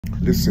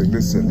Listen,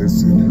 listen,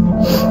 listen.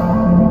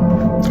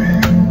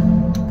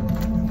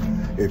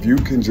 If you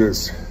can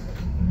just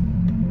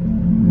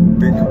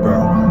think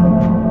about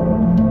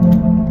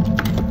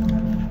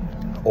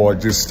or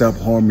just stop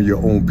harming your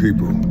own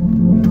people,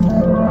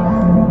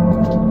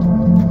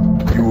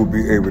 you will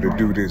be able to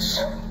do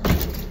this,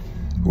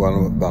 what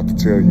I'm about to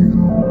tell you.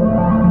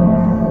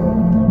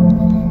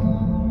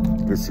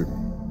 Listen,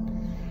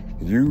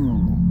 you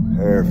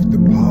have the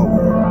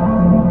power.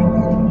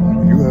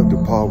 You have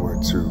the power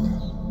to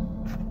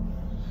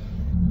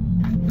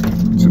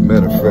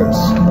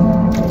manifest.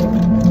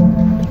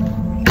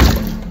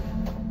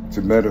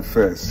 To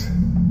manifest a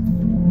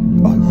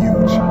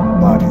huge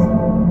body.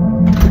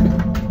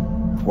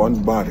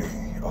 One body,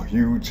 a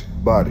huge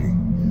body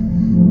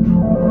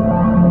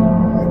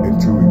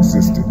into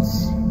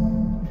existence.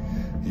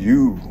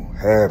 You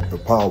have the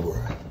power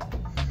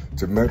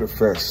to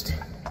manifest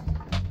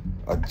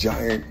a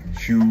giant,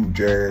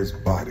 huge ass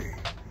body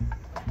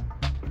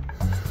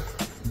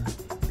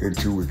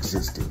into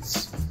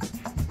existence.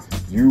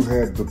 You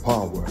have the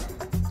power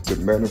to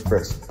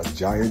manifest a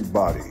giant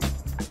body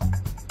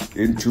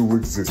into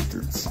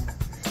existence.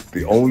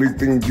 The only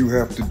thing you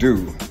have to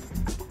do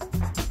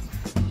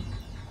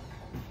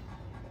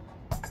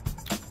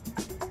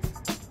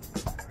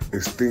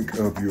is think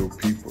of your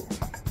people.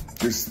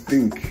 Just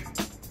think.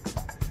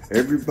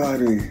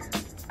 Everybody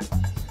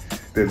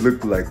that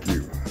look like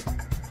you,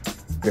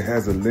 that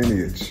has a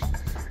lineage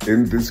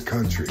in this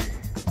country,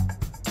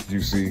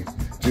 you see,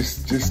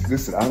 just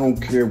listen. I don't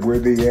care where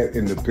they at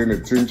in the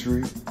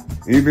penitentiary,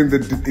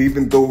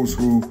 even those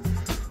who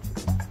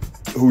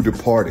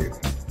departed,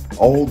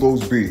 all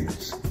those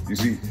beings. You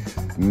see,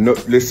 no,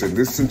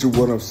 listen to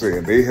what I'm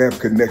saying. They have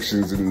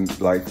connections in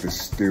life that's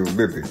still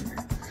living.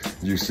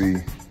 You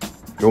see,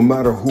 no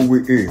matter who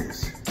it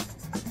is,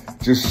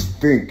 just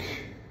think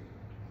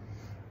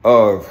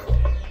of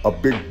a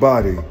big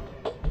body.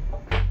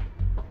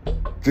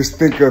 Just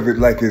think of it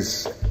like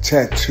it's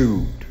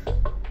tattooed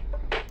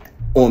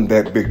on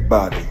that big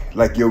body,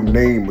 like your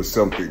name or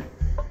something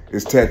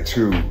is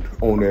tattooed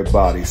on that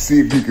body. See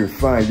if you can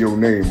find your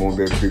name on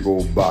that big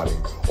old body.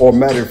 Or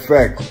matter of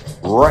fact,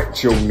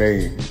 write your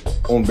name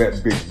on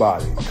that big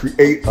body.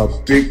 Create a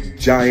big,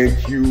 giant,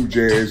 huge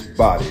ass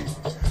body.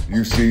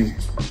 You see?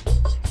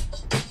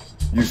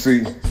 You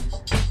see?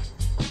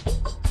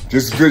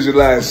 Just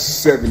visualize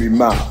 70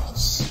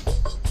 miles.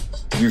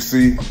 You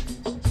see?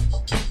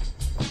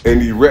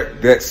 And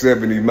erect that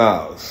 70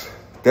 miles.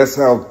 That's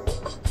how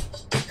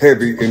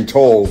heavy and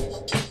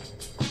tall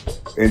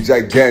and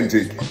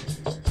gigantic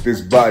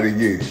this body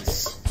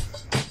is.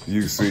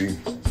 You see?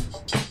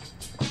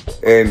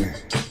 And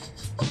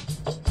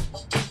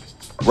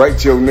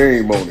write your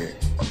name on it.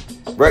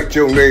 Write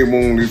your name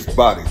on this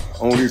body,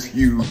 on this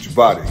huge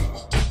body.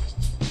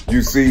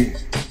 You see?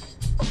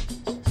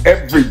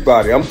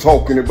 Everybody, I'm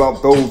talking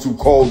about those who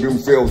call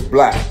themselves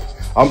black.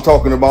 I'm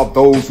talking about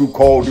those who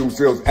call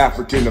themselves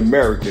African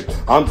American.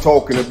 I'm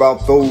talking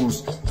about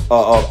those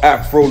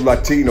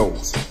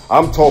Afro-Latinos.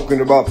 I'm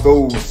talking about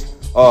those,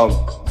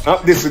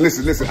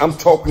 listen. I'm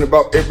talking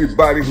about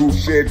everybody who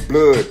shed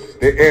blood.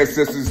 Their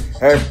ancestors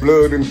had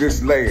blood in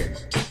this land.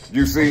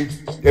 You see?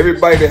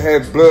 Everybody that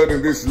had blood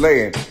in this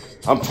land.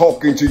 I'm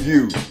talking to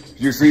you.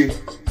 You see?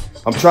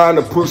 I'm trying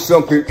to put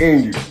something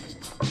in you.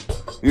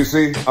 You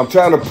see, I'm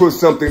trying to put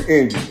something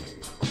in you.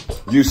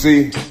 You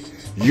see,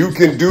 you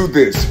can do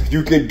this.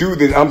 You can do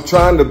this. I'm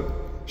trying to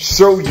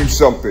show you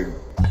something.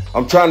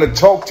 I'm trying to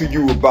talk to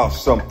you about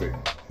something.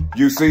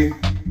 You see,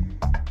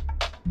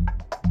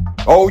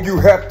 all you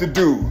have to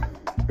do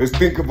is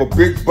think of a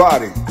big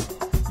body.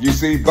 You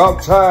see,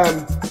 about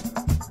time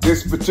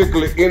this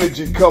particular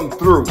energy come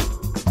through,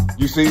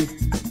 you see,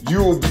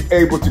 you will be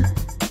able to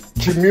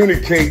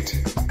communicate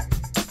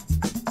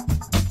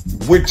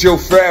with your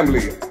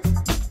family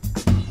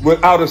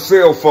without a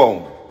cell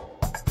phone.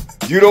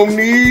 You don't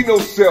need no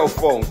cell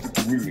phones to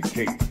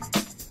communicate.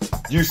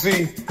 You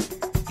see,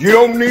 you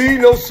don't need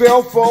no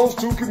cell phones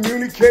to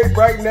communicate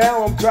right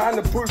now. I'm trying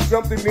to put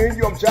something in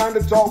you. I'm trying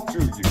to talk to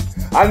you.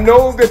 I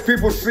know that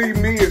people see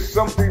me as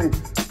something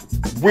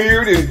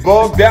weird and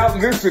bugged out.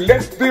 Listen,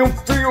 let them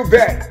feel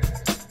that.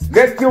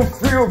 Let them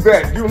feel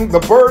that. The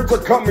birds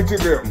are coming to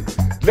them.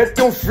 Let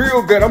them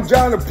feel that. I'm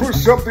trying to put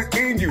something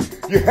in you.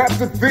 You have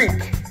to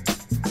think.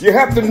 You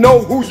have to know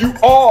who you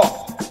are.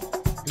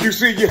 You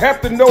see, you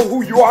have to know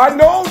who you are. I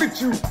know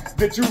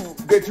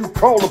that you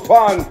call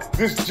upon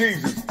this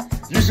Jesus.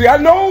 You see, I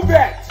know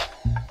that.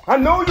 I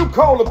know you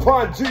call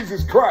upon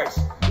Jesus Christ.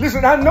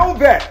 Listen, I know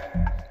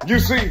that. You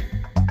see,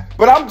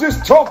 but I'm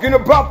just talking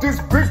about this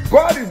big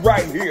body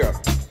right here.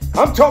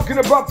 I'm talking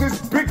about this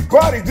big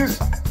body, this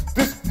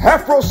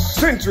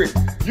Afrocentric,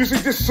 you see,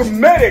 this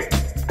Semitic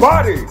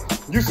body.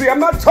 You see, I'm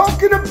not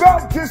talking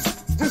about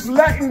this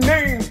Latin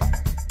name,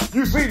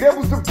 you see, that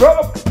was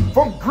developed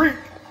from Greek.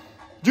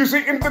 You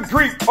see, in the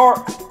Greek or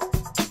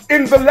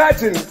in the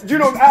Latin, you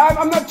know,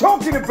 I'm not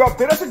talking about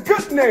that. That's a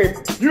good name.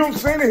 You know what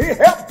I'm saying? It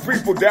helps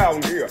people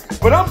down here.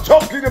 But I'm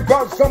talking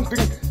about something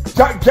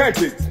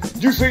gigantic,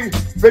 you see,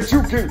 that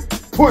you can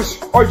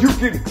push or you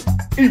can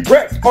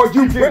erect or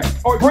you can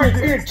bring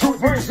into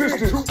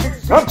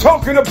existence. I'm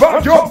talking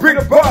about your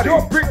big body.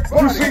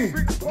 You see,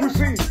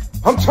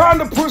 I'm trying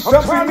to put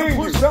something in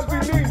you.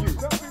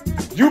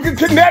 You can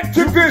connect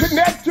to this.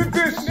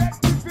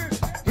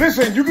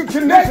 Listen, you can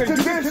connect to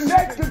this.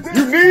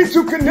 You need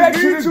to connect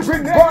to this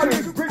big body.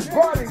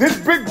 This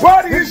big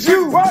body is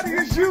you.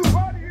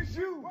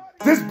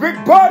 This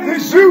big body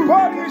is you.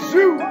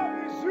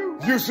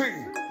 You see.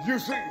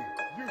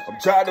 I'm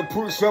trying to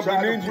put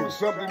something in you.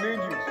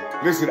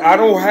 Listen, I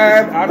don't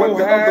have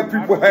what other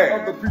people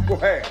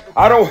have.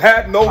 I don't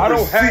have no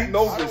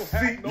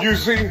receipt. You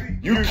see,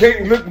 you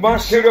can't look my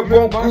shit up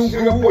on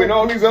Google and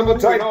all these other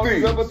type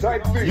things.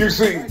 You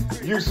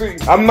see,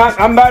 I'm not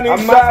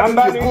inside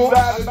of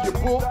your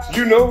books.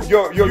 You know,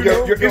 your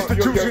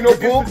institutional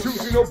books.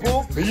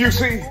 You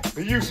see,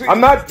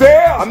 I'm not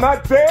there.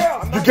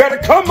 You gotta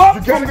come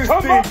up from this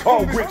thing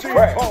called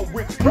witchcraft.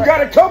 You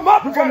gotta come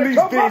up from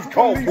these things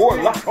called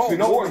warlocks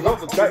and all this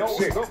other type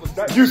shit.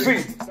 You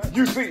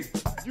see.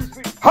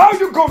 How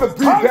you gonna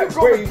be that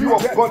way? You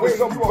up under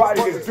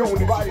somebody that's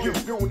doing it to you.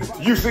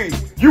 You see,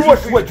 you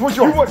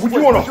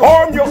wanna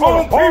harm your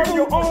own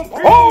people?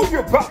 Oh,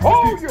 you're about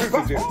to be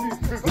visited.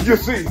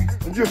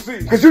 You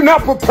see, because you're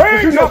not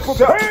preparing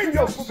yourself.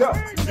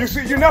 You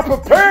see, you're not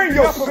preparing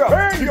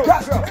yourself. You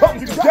got to come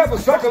together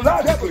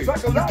psychologically.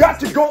 You got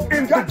to go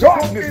into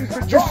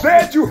darkness. You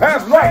said you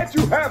have light.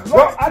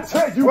 Well, I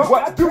tell you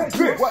what, do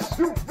this.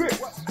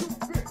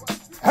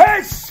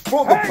 Haste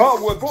for the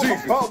power of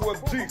Jesus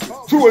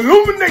to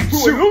illuminate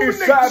you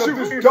inside of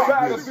this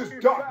darkness.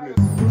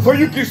 So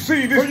you can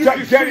see this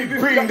gigantic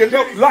being that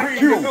looks like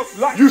you.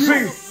 You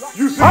see,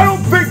 I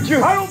don't think you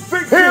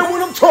hear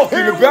what I'm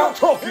talking about.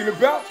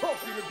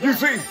 You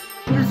see,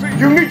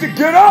 you need to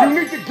get up.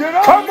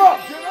 Come up.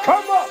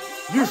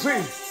 You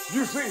see,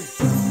 listen.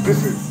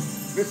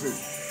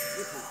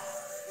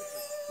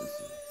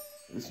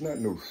 It's not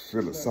no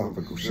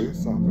philosophical shit.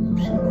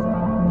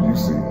 You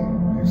see.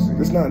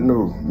 It's not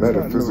no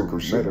metaphysical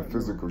shit.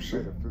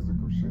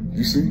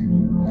 You see?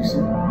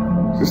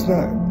 It's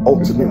not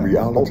ultimate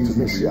realities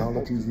and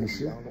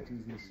shit.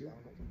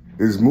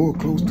 It's more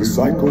close to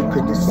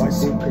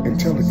psychokinesis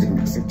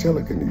and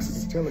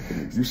telekinesis.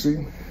 You see?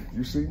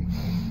 It's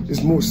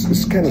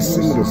kind of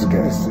similar to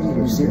that.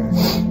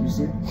 You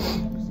see?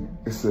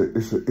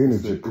 It's an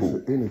energy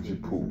pool.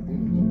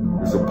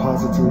 It's a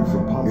positive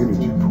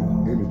energy pool.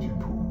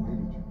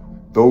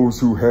 Those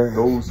who have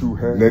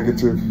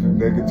negative.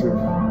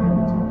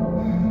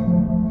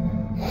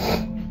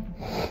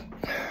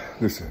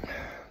 Listen.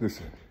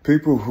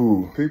 People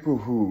who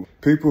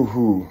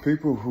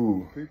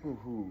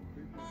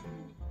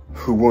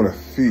want to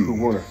feed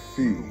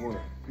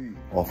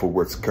off of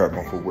what's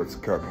coming.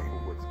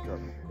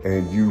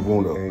 And you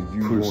want to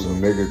push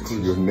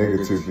your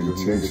negative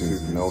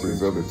intentions and all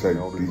these other type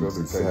of things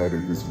inside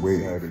of this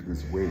wave.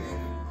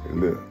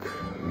 Look.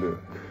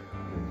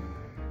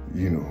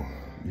 You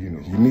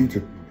need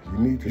to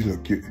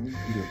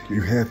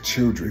you have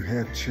children.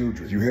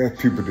 You have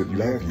people that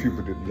love you.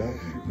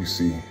 You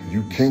see,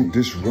 you can't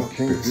disrupt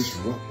this.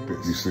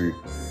 You see,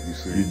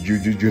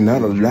 you're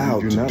not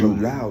allowed to do.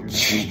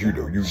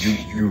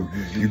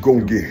 You're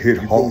gonna get hit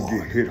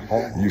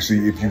hard. You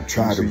see, if you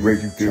try to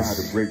break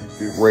this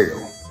rail.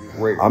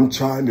 I'm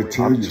trying to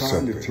tell you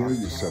something.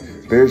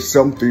 There's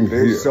something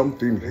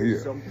here,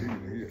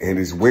 and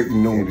it's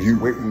waiting on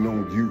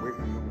you.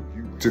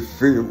 To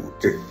feel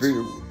it.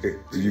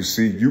 You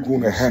see, you're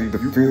gonna have to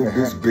feel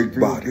this big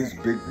body.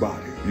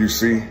 You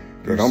see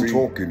that I'm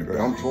talking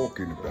about.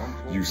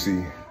 You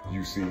see.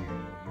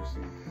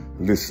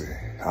 Listen,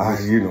 I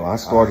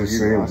started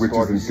saying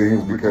witches and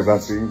things because I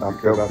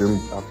felt them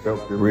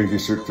bringing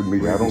shit to me.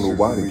 I don't know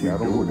why they keep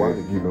doing that.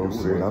 You know what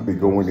I'm saying? I be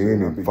going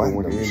in and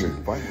fighting them shit.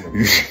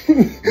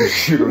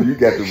 You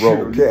got the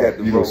wrong cat.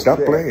 Stop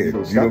playing. You know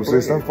what I'm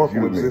saying? Stop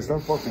fucking with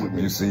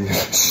me. You see,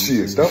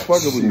 shit. Stop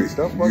fucking with me.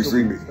 You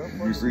see me.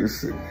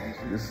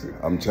 Listen.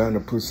 I'm trying to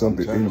put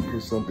something in you.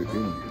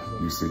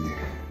 You see.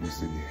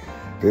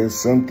 There's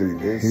something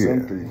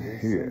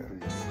here.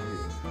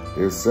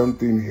 There's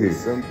something here.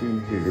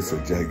 It's a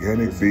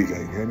gigantic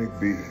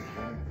being.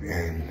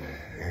 And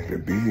the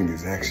being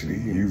is actually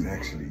you.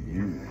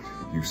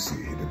 You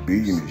see, the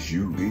being is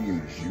you.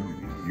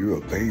 You're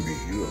a baby,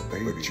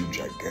 but you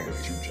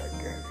gigantic.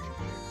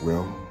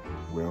 Well,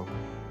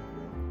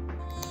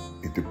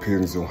 it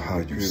depends on how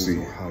you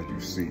see.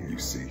 You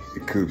see,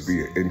 it could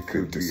be an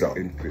infant to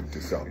something.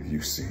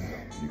 You see,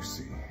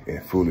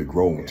 and fully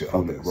grown to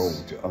others.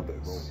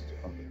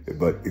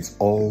 But it's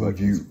all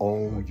you.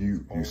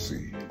 You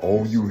see,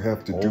 all you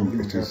have to do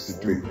is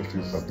just think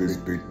of this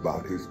big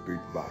body.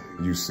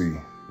 You see,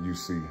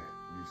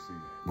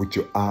 with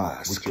your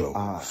eyes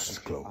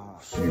closed.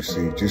 You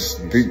see,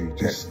 just think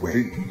that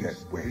way.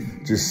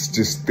 Just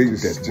think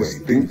that.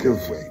 Just think of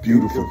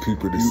beautiful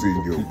people to see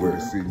your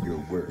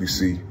work. You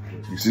see,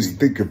 just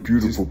think of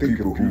beautiful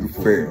people who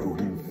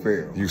failed.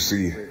 You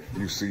see,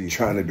 you see,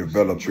 trying to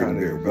develop in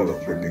their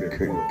develop, but they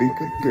couldn't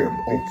think of them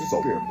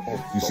also.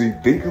 You see,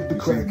 think of the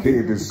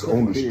crackhead that's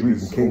on the street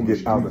and can't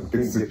get out of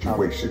this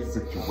situation.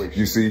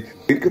 You see,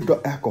 think of the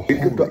alcohol.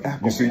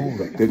 You see,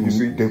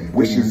 that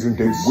wishes in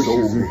his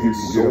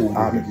soul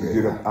that he can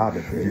get up out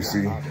of there. You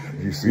see,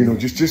 you know,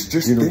 just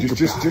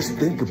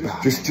think about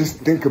these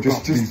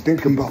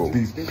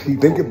people.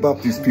 Think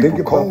about these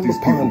people. Call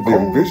upon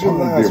them.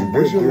 Visualize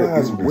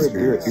where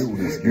their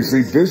illness. You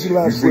see,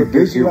 visualize where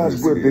their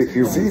illness.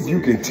 See if you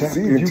can tap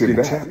into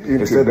that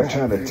instead of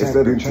trying to tap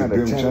into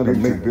them, trying to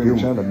make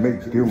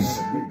them,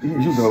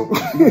 you know,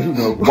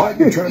 why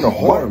you trying to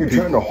harm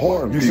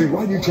people? You see,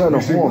 why you trying to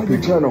harm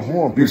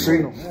people? You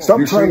see,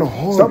 stop trying to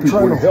harm people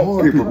and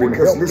help people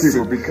because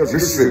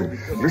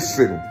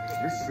listen.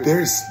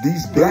 There's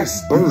these black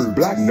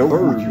birds know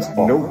who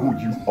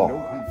you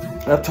are.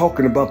 I'm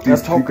talking about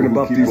these people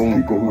who keep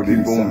on going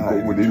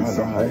inside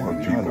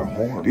trying to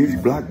harm. These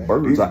black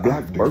birds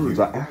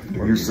are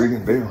after you. See,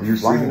 they're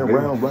flying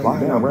around right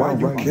now. Why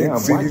you can't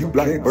see these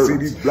black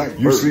birds?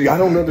 You see, I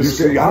don't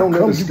understand. How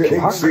come you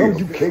can't see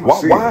them?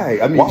 Why?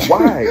 I mean,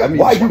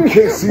 why you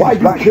can't see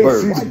black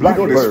birds? You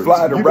know they're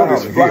flying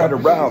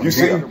around. You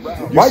see,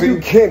 why you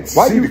can't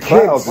see the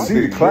clouds?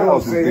 You know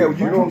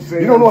what I'm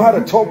saying? You don't know how to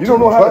talk. You don't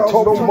know how to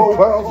talk to the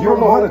clouds. You don't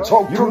know how to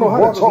talk. You don't know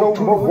how to talk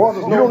to the water.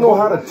 You don't know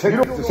how to take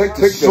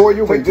the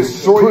soil and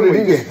just put it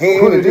in your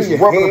hand and just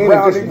rub it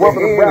around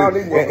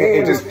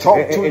and just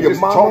talk to your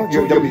mama,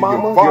 your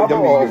father,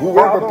 or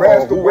whoever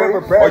passed away,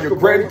 or your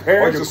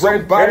grandparents, or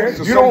somebody.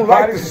 You don't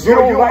like the soil. You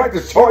don't like the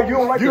soil. You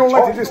don't like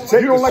to just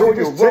take the soil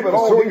and rub it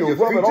all in your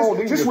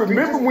feet. Just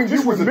remember when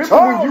you was a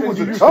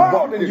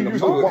child and you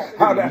used to walk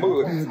in the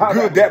mud. How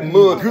good that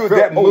mud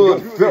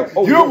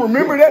felt. You don't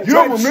remember that? You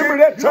don't remember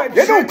that type?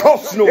 It don't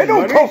cost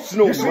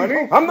no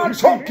money. I'm not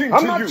talking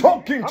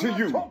to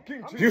you.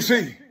 You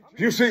see.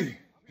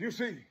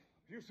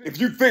 If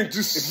you think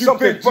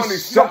something funny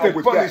style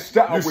with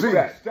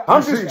that,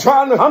 I'm just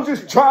trying to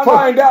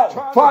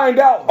find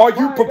out. Are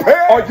you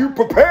prepared?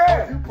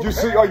 You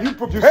see, are you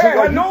prepared?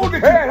 I know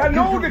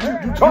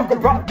that you talk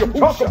about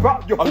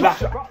your a lot.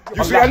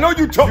 You see, I know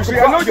you talk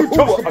about your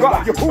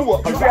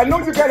Yahuwah. You see, I know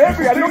you got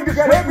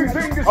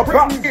everything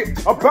about it.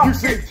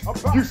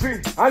 You see,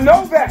 I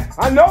know that.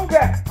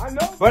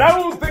 But I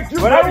don't think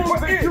you're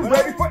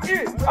ready for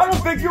it. I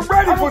don't think you're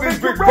ready for this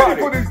big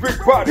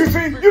body. You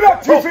see, you're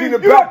not talking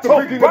about the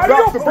big body.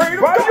 You're afraid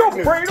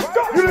of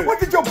darkness. What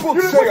did your book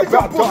say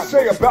about darkness?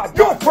 You're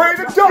afraid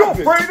of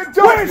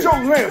darkness.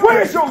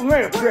 Where's your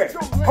lamp at?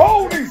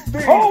 Hold these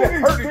things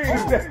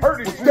that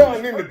hurt you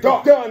done in the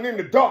dark.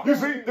 You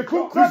see, the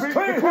Ku Klux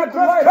Klan had to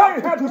light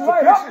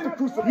up the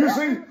crucifix.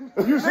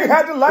 You see,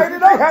 had to light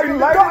it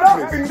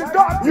up in the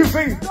dark.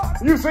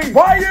 You see,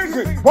 why is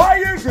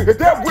it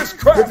that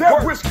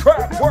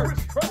witchcraft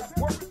works?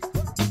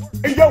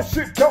 And your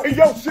shit don't.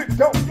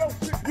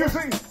 You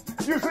see.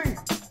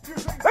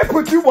 They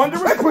put you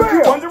under a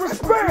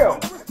spell.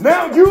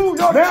 Now your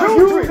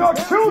children are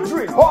the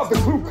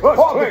Ku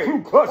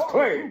Klux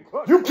Klan.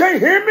 You can't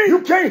hear me?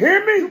 I'm trying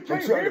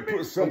to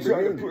put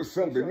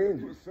something in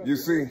you.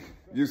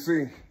 You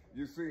see.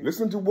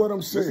 Listen to what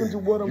I'm saying.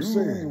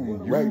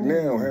 Right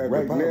now have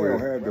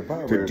the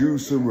power to do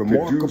some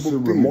remarkable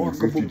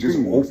things if you just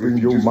open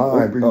your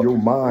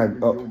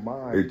mind up.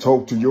 They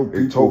talk to your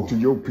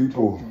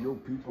people.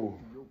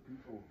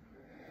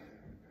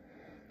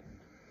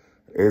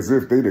 As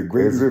if they the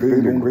greatest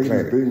thing on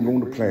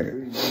the planet.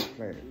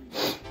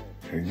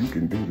 And you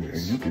can do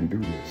this.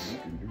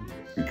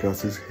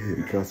 Because it's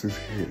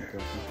here.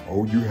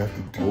 All you have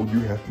to do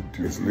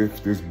is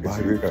lift this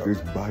body up.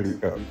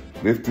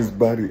 Lift this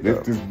body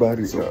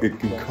so it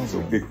can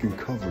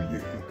cover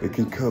you. It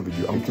can cover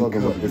you. I'm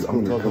talking about it's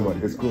going to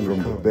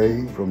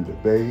come from the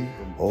bay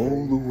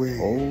all the way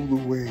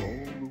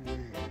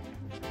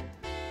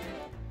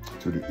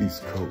to the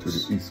east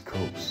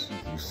coast.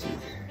 You see.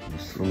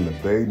 From the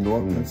bay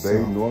north,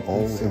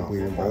 all the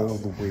way around.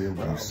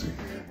 You see,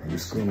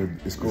 it's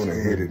gonna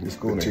hit a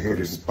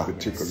particular spot.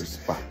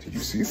 You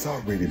see, it's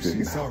already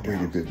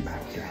been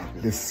mapped out.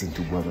 Listen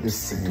to what I'm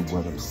saying.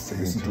 You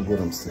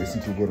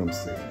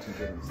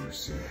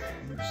see.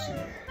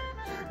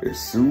 As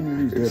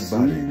soon as that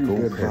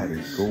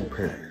body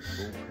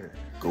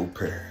go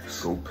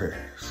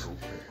past.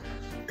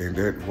 And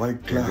that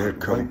white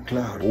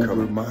cloud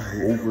over my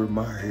head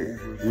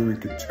here in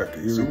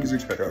Kentucky. As soon as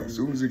it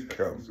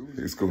comes,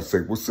 it's gonna say,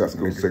 "What's up?"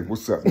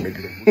 Nigga.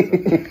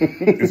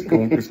 It's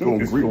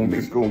gonna greet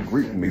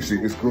me. See,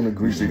 it's gonna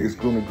greet me.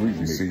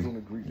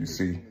 You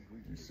see.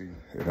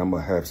 And I'm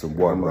gonna have some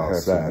water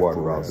outside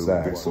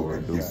so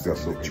that those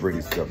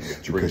drink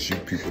because you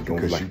people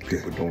don't like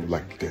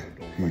that.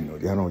 You know,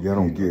 y'all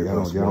don't give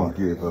us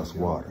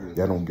water.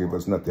 Y'all don't give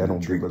us nothing. Y'all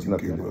don't give us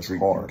nothing.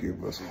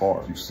 Give us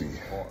hard. You see.